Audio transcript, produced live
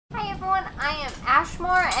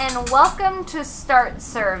Ashmore, and welcome to Start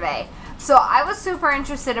Survey. So I was super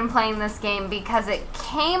interested in playing this game because it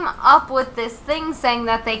came up with this thing saying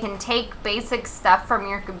that they can take basic stuff from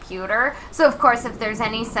your computer. So of course if there's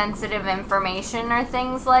any sensitive information or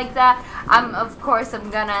things like that, I'm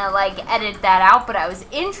gonna like edit that out, but I was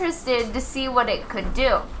interested to see what it could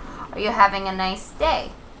do. Are you having a nice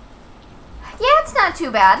day? Yeah, it's not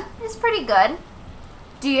too bad. It's pretty good.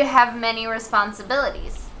 Do you have many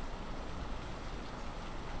responsibilities?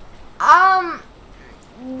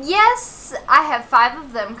 Yes, I have 5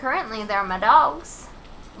 of them currently. They're my dogs.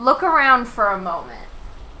 Look around for a moment.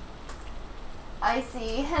 I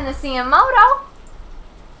see Hennessy and Moto.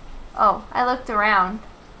 Oh, I looked around.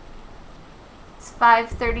 It's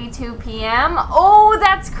 5:32 p.m. Oh,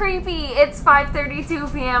 that's creepy. It's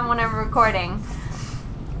 5:32 p.m. when I'm recording.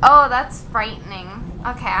 Oh, that's frightening.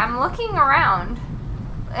 Okay, I'm looking around.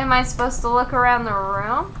 Am I supposed to look around the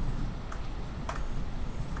room?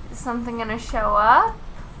 Is something gonna show up?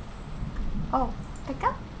 Oh, pick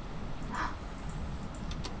up.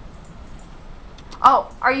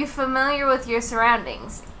 Oh, are you familiar with your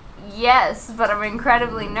surroundings? Yes, but I'm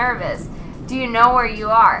incredibly nervous. Do you know where you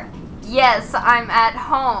are? Yes, I'm at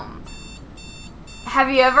home. Have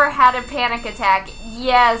you ever had a panic attack?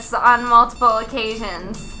 Yes, on multiple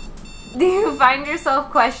occasions. Do you find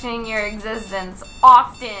yourself questioning your existence?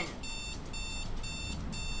 Often.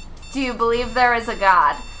 Do you believe there is a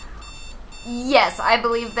God? Yes, I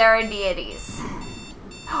believe there are deities.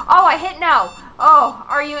 Oh, I hit no. Oh,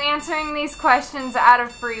 are you answering these questions out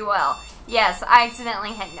of free will? Yes, I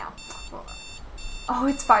accidentally hit no. Oh,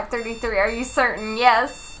 it's 5:33. Are you certain?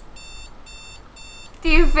 Yes. Do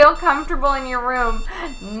you feel comfortable in your room?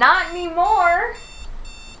 Not anymore.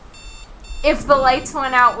 If the lights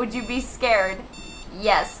went out, would you be scared?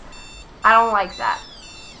 Yes. I don't like that.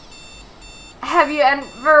 Have you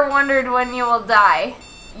ever wondered when you will die?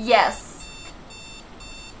 Yes.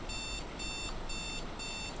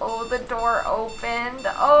 Oh, the door opened.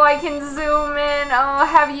 Oh, I can zoom in. Oh,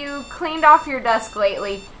 have you cleaned off your desk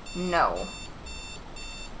lately? No.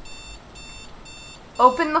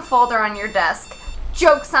 Open the folder on your desk.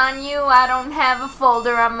 Joke's on you, I don't have a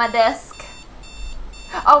folder on my desk.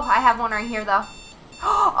 Oh, I have one right here, though.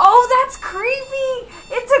 Oh, that's creepy!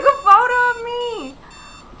 It took a photo of me!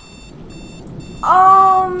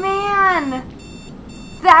 Oh, man!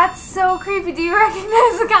 That's so creepy. Do you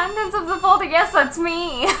recognize the contents of the folder? Yes, that's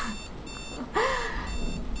me.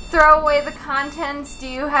 Throw away the contents. Do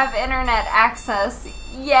you have internet access?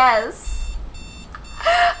 Yes.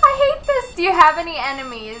 I hate this. Do you have any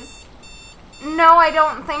enemies? No, I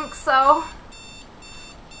don't think so.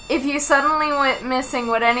 If you suddenly went missing,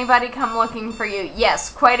 would anybody come looking for you?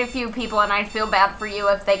 Yes, quite a few people, and I'd feel bad for you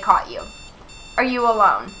if they caught you. Are you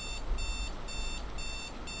alone?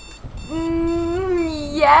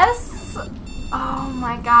 Yes. Oh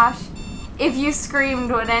my gosh. If you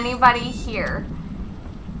screamed, would anybody hear?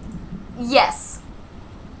 Yes.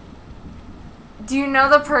 Do you know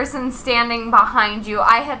the person standing behind you?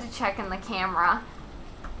 I had to check in the camera.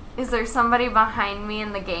 Is there somebody behind me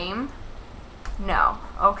in the game? No.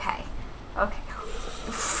 Okay. Okay.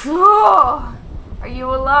 Are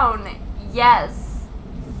you alone? Yes.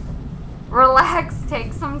 Relax.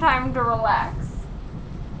 Take some time to relax.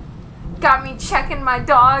 Got me checking my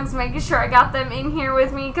dogs, making sure I got them in here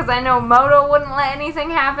with me because I know Moto wouldn't let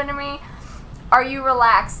anything happen to me. Are you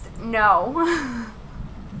relaxed? No.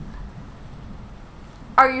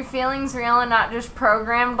 Are your feelings real and not just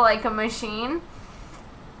programmed like a machine?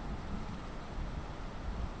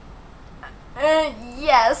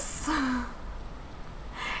 Yes.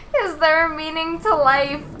 Is there a meaning to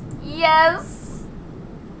life? Yes.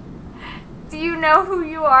 Do you know who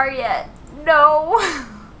you are yet? No.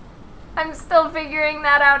 I'm still figuring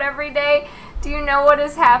that out every day. Do you know what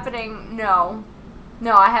is happening? No.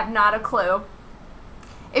 No, I have not a clue.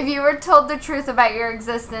 If you were told the truth about your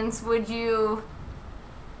existence, would you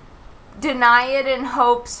deny it in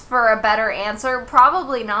hopes for a better answer?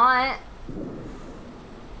 Probably not.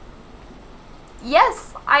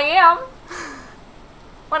 Yes, I am.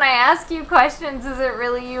 When I ask you questions, is it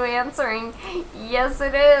really you answering? Yes,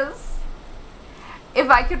 it is. If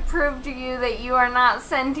I could prove to you that you are not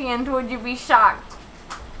sentient, would you be shocked?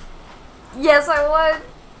 Yes, I would.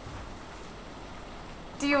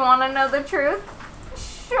 Do you want to know the truth?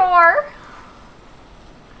 Sure.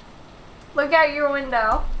 Look out your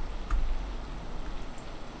window.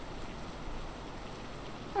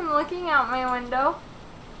 I'm looking out my window.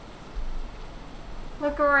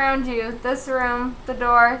 Look around you. This room, the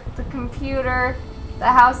door, the computer,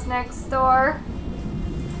 the house next door.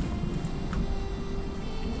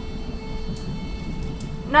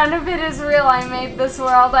 None of it is real. I made this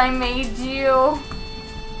world. I made you.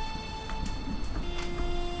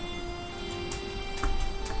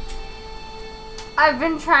 I've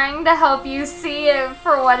been trying to help you see it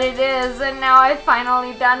for what it is, and now I've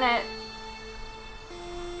finally done it.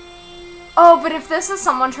 Oh, but if this is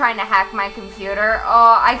someone trying to hack my computer,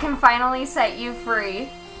 oh, I can finally set you free.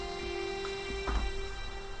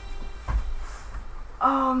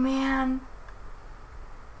 Oh, man.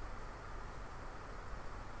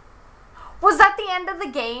 Was that the end of the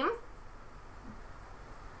game?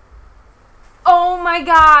 Oh my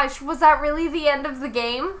gosh, was that really the end of the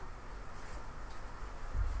game?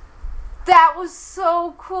 That was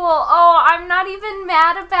so cool. Oh, I'm not even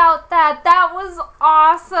mad about that. That was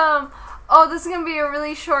awesome. Oh, this is going to be a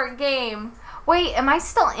really short game. Wait, am I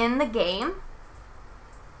still in the game?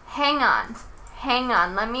 Hang on. Hang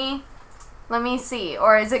on. Let me see.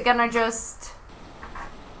 Or is it going to just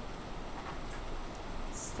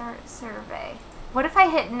start survey? What if I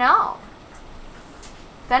hit no?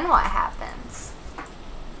 Then what happens?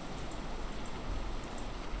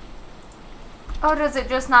 Oh, does it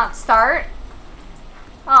just not start?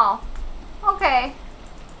 Oh, okay.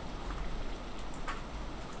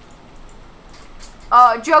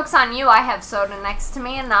 Oh, joke's on you, I have soda next to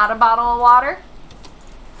me and not a bottle of water.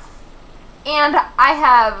 And I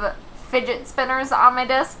have fidget spinners on my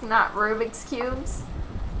desk, not Rubik's Cubes.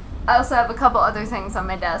 I also have a couple other things on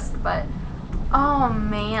my desk, but oh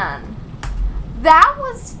man. That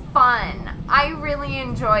was fun. I really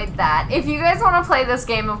enjoyed that. If you guys want to play this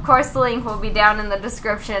game, of course the link will be down in the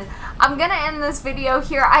description. I'm going to end this video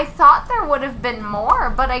here. I thought there would have been more,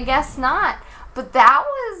 but I guess not. But that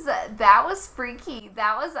was freaky.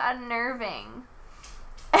 That was unnerving.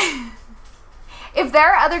 If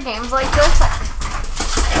there are other games like this...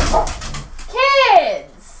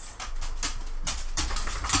 Kids!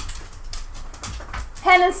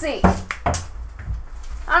 Hennessy.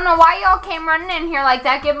 I don't know why y'all came running in here like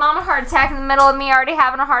that. Give Mom a heart attack in the middle of me already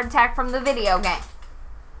having a heart attack from the video game.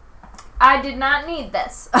 I did not need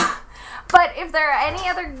this. But if there are any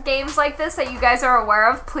other games like this that you guys are aware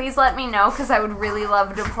of, please let me know because I would really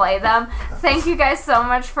love to play them. Thank you guys so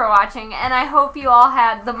much for watching, and I hope you all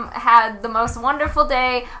had the most wonderful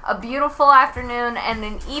day, a beautiful afternoon, and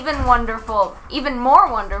an even more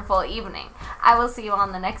wonderful evening. I will see you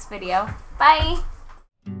on the next video. Bye!